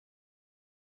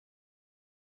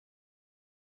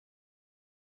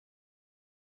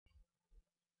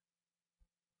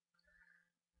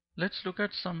Let's look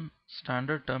at some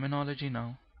standard terminology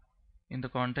now in the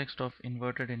context of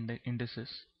inverted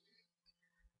indices.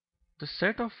 The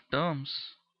set of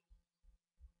terms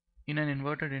in an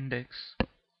inverted index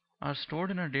are stored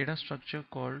in a data structure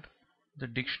called the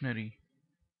dictionary.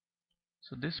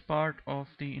 So this part of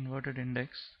the inverted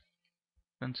index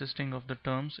consisting of the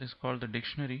terms is called the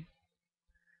dictionary,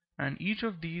 and each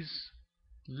of these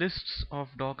lists of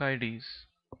doc IDs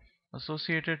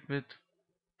associated with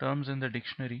terms in the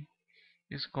dictionary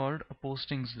is called a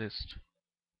postings list.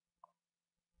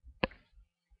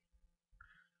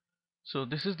 So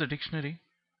this is the dictionary,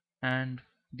 and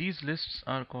these lists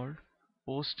are called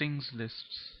postings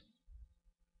lists.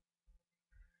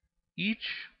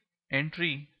 Each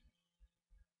entry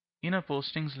in a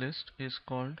postings list is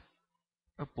called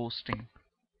a posting.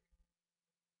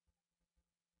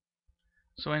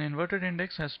 So an inverted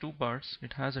index has two parts.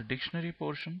 It has a dictionary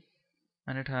portion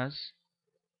and it has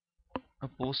a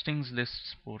postings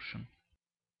lists portion.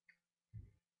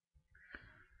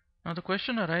 Now the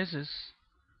question arises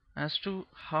as to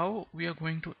how we are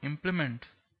going to implement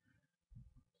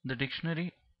the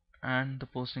dictionary and the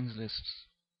postings lists.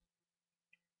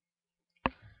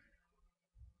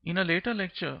 In a later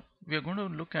lecture, we are going to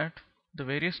look at the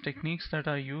various techniques that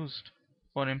are used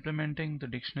for implementing the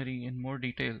dictionary in more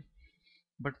detail.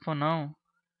 But for now,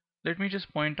 let me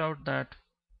just point out that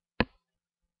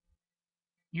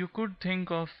you could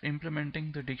think of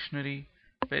implementing the dictionary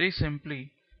very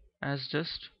simply as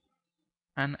just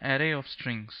an array of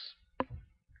strings.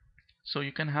 So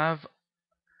you can have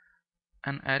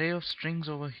an array of strings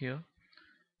over here,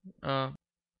 uh,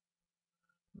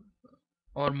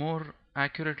 or more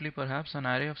accurately perhaps an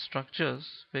array of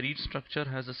structures where each structure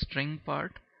has a string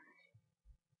part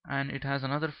and it has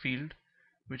another field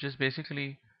which is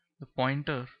basically the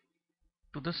pointer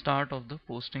to the start of the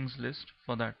postings list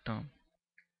for that term.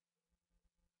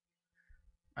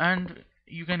 And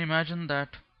you can imagine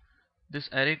that this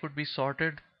array could be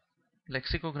sorted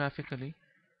lexicographically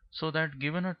so that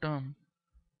given a term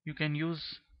you can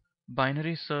use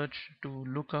binary search to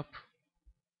look up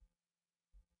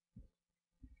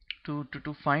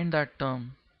to find that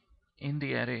term in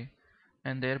the array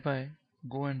and thereby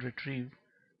go and retrieve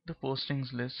the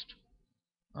postings list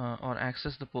or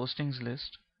access the postings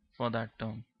list for that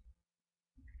term.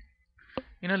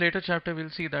 In a later chapter we'll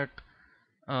see that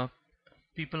uh,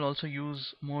 people also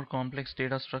use more complex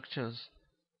data structures,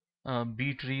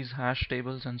 B trees, hash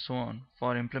tables and so on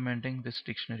for implementing this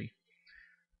dictionary.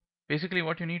 Basically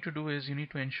what you need to do is you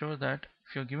need to ensure that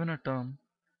if you're given a term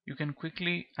you can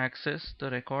quickly access the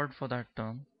record for that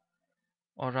term,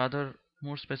 or rather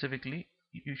more specifically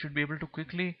you should be able to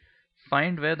quickly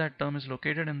find where that term is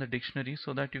located in the dictionary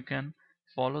so that you can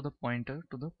follow the pointer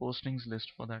to the postings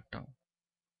list for that term.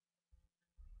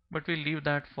 But we'll leave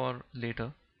that for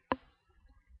later.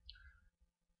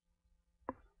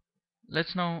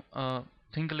 Let's now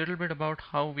think a little bit about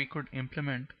how we could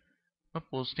implement a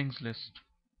postings list.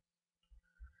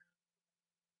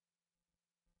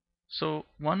 So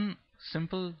one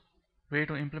simple way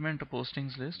to implement a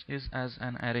postings list is as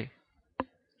an array.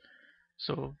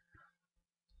 So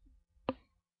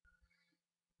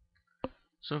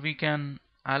we can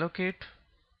allocate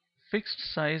fixed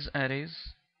size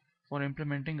arrays for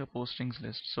implementing a postings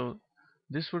list. So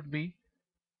this would be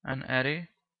an array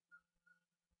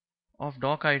of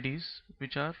doc IDs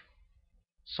which are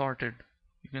sorted.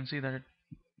 You can see that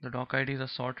the doc IDs are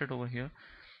sorted over here,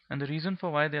 and the reason for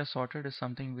why they are sorted is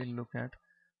something we'll look at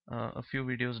a few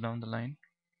videos down the line.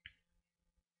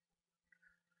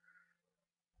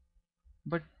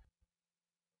 But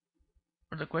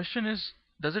the question is,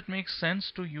 does it make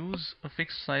sense to use a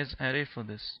fixed size array for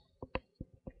this?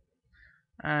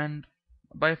 And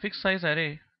by a fixed size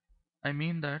array I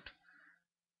mean that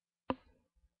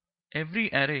every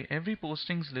array, every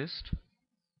postings list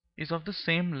is of the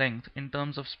same length in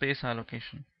terms of space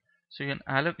allocation. So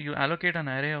you allocate an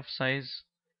array of size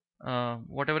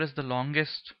whatever is the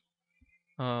longest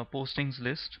postings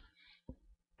list,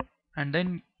 and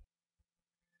then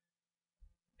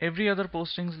every other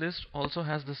postings list also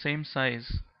has the same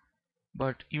size,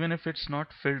 but even if it's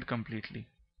not filled completely.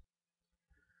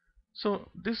 So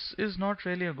this is not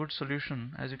really a good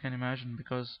solution, as you can imagine,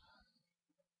 because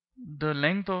the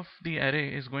length of the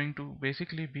array is going to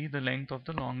basically be the length of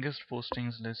the longest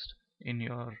postings list in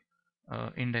your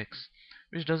index,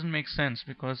 which doesn't make sense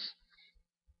because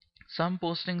some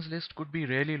postings list could be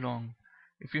really long.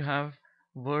 If you have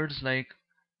words like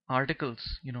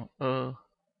articles,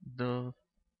 the,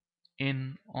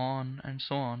 in, on, and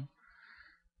so on,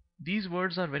 these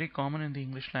words are very common in the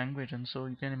English language, and so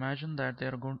you can imagine that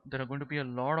there are going to be a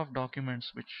lot of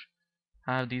documents which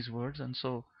have these words, and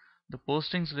so the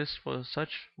postings list for such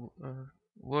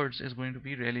words is going to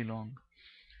be really long,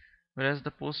 whereas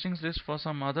the postings list for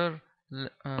some other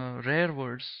rare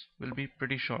words will be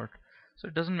pretty short. So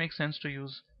it doesn't make sense to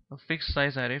use a fixed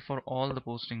size array for all the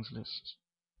postings lists.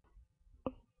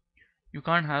 You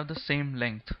can't have the same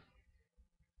length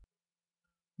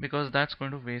because that's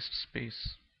going to waste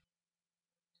space.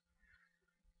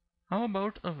 How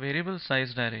about a variable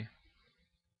sized array?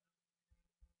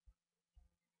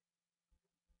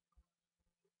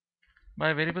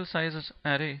 By variable sized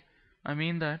array, I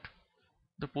mean that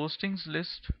the postings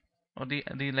list or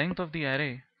the length of the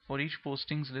array for each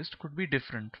postings list could be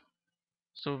different.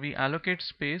 So we allocate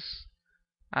space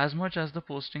as much as the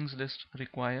postings list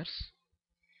requires,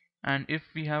 and if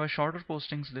we have a shorter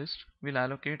postings list, we'll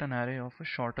allocate an array of a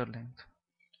shorter length.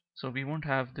 So we won't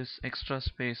have this extra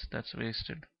space that's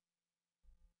wasted.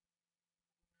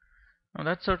 Now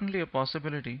that's certainly a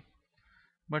possibility,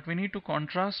 but we need to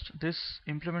contrast this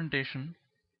implementation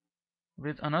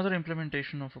with another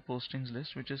implementation of a postings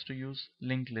list, which is to use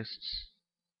linked lists.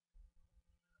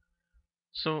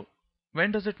 So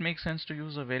when does it make sense to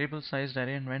use a variable sized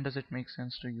array, and when does it make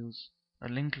sense to use a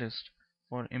linked list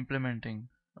for implementing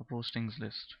a postings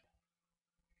list?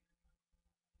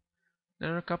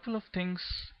 There are a couple of things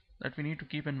that we need to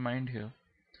keep in mind here.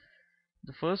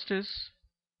 The first is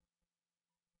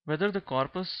whether the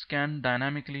corpus can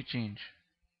dynamically change.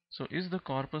 So is the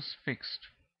corpus fixed?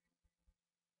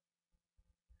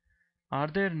 Are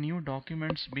there new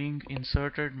documents being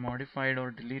inserted, modified,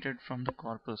 or deleted from the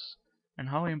corpus? And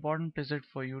how important is it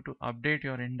for you to update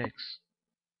your index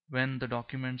when the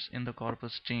documents in the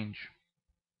corpus change?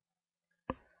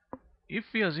 If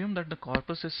we assume that the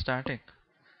corpus is static,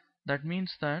 that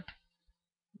means that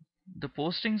the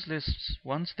postings lists,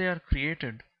 once they are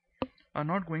created, are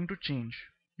not going to change.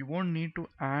 You won't need to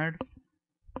add,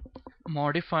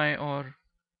 modify, or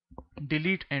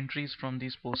delete entries from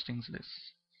these postings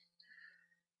lists.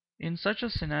 In such a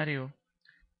scenario,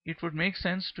 it would make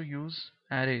sense to use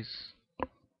arrays,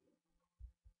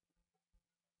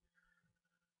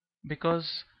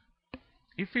 because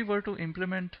if we were to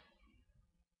implement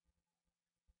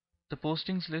the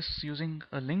postings lists using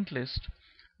a linked list,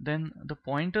 then the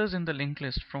pointers in the linked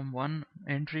list from one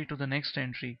entry to the next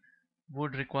entry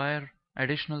would require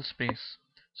additional space.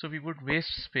 So we would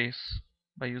waste space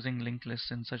by using linked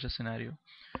lists in such a scenario.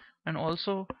 And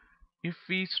also, if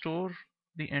we store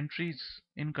the entries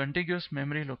in contiguous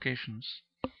memory locations,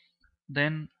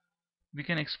 then we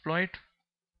can exploit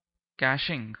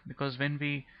caching, because when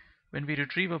we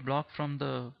retrieve a block from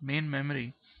the main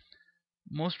memory,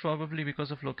 most probably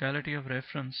because of locality of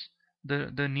reference,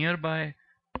 the nearby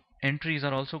entries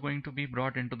are also going to be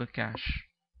brought into the cache.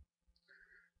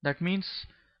 That means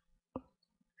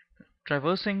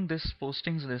traversing this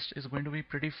postings list is going to be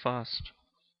pretty fast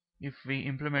if we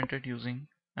implement it using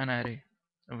an array,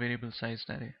 a variable sized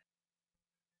array.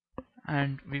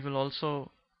 And we will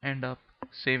also end up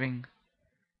saving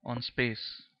on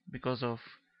space because of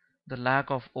the lack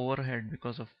of overhead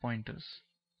because of pointers,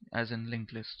 as in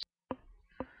linked lists.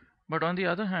 But on the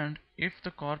other hand, if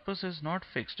the corpus is not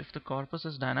fixed, if the corpus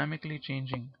is dynamically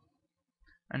changing,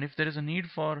 and if there is a need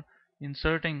for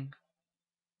inserting,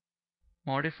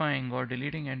 modifying, or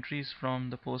deleting entries from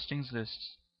the postings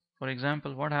lists, for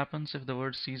example, what happens if the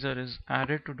word Caesar is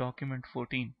added to document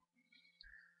 14?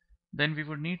 Then we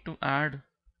would need to add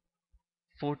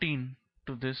 14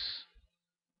 to this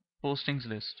postings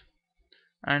list.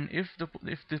 And if the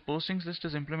postings list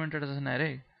is implemented as an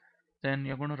array, then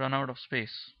you're going to run out of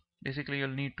space. Basically, you'll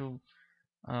need to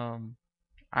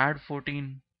add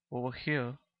 14 over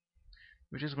here,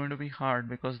 which is going to be hard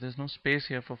because there's no space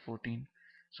here for 14.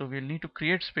 So we'll need to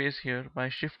create space here by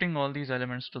shifting all these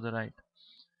elements to the right.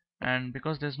 And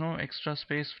because there's no extra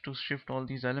space to shift all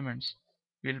these elements,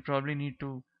 we'll probably need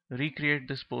to recreate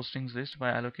this postings list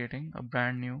by allocating a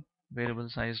brand new variable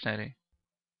sized array.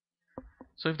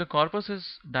 So if the corpus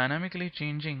is dynamically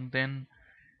changing, then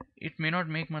it may not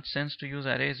make much sense to use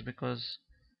arrays, because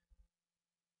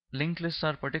linked lists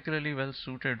are particularly well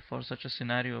suited for such a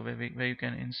scenario where you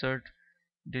can insert,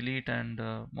 delete, and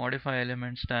modify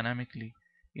elements dynamically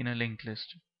in a linked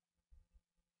list.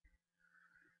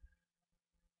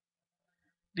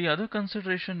 The other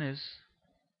consideration is,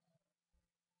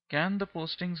 can the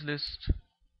postings lists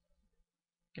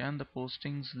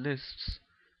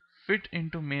fit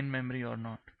into main memory or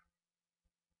not?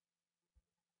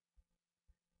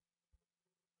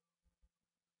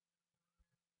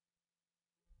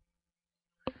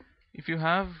 If you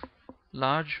have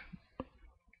large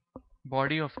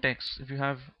body of text, if you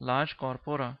have large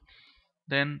corpora,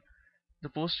 then the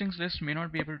postings list may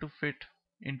not be able to fit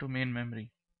into main memory.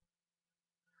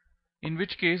 in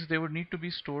which case they would need to be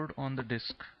stored on the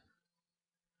disk.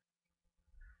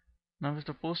 Now if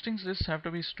the postings lists have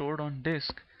to be stored on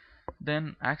disk,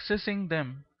 then accessing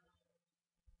them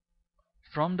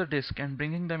from the disk and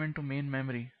bringing them into main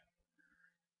memory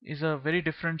is a very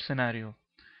different scenario,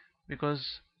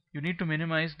 because you need to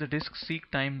minimize the disk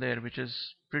seek time there, which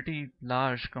is pretty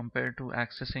large compared to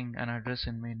accessing an address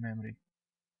in main memory.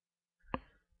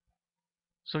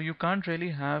 So you can't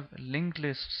really have linked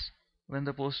lists when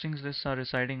the postings lists are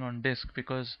residing on disk,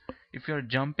 because if you're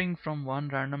jumping from one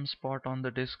random spot on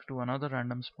the disk to another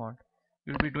random spot,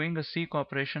 you'll be doing a seek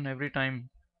operation every time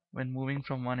when moving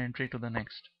from one entry to the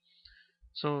next.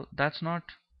 So that's not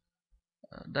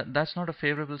a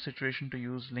favorable situation to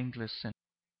use linked lists in.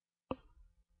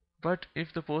 But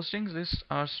if the postings lists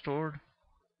are stored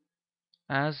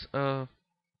as a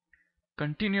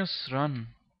continuous run,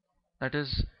 that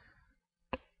is,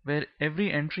 where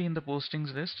every entry in the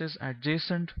postings list is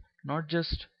adjacent, not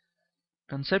just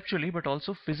conceptually but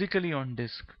also physically on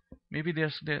disk. Maybe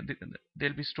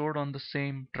they'll be stored on the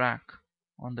same track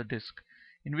on the disk,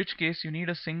 in which case you need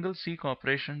a single seek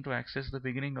operation to access the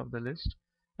beginning of the list,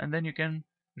 and then you can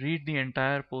read the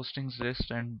entire postings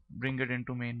list and bring it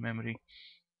into main memory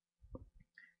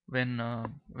when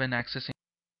accessing.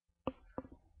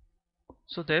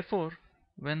 So therefore,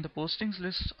 when the postings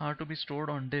lists are to be stored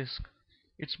on disk,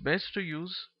 it's best to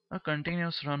use a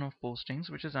continuous run of postings,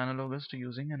 which is analogous to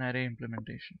using an array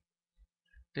implementation.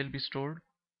 They'll be stored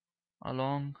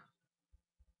along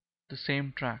the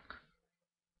same track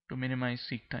to minimize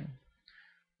seek time.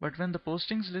 But when the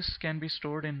postings lists can be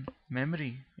stored in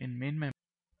memory, in main memory,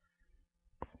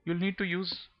 you'll need to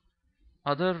use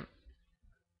other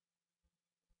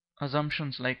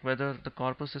assumptions like whether the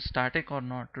corpus is static or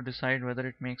not to decide whether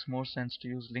it makes more sense to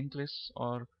use linked lists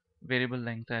or variable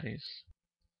length arrays.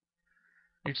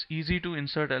 It's easy to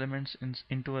insert elements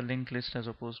into a linked list as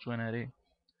opposed to an array.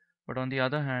 But on the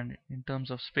other hand, in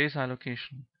terms of space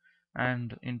allocation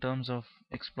and in terms of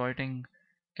exploiting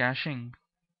caching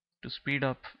to speed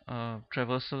up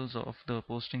traversals of the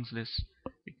postings list,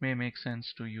 it may make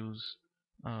sense to use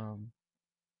um,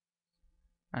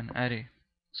 an array.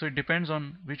 So it depends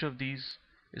on which of these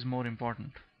is more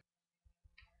important.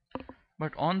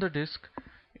 But on the disk,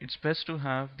 it's best to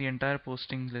have the entire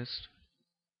posting list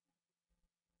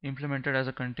implemented as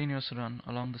a continuous run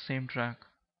along the same track,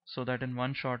 so that in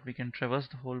one shot we can traverse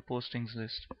the whole postings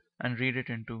list and read it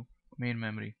into main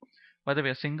memory. By the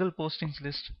way, a single postings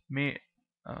list may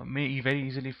very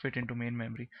easily fit into main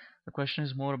memory. The question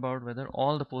is more about whether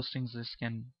all the postings lists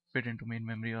can fit into main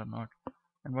memory or not.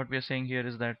 And what we are saying here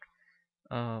is that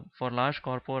for large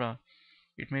corpora,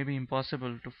 it may be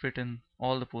impossible to fit in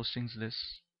all the postings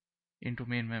lists into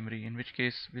main memory, in which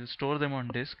case we'll store them on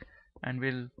disk and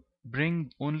we'll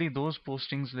bring only those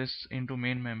postings lists into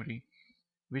main memory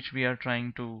which we are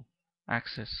trying to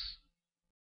access.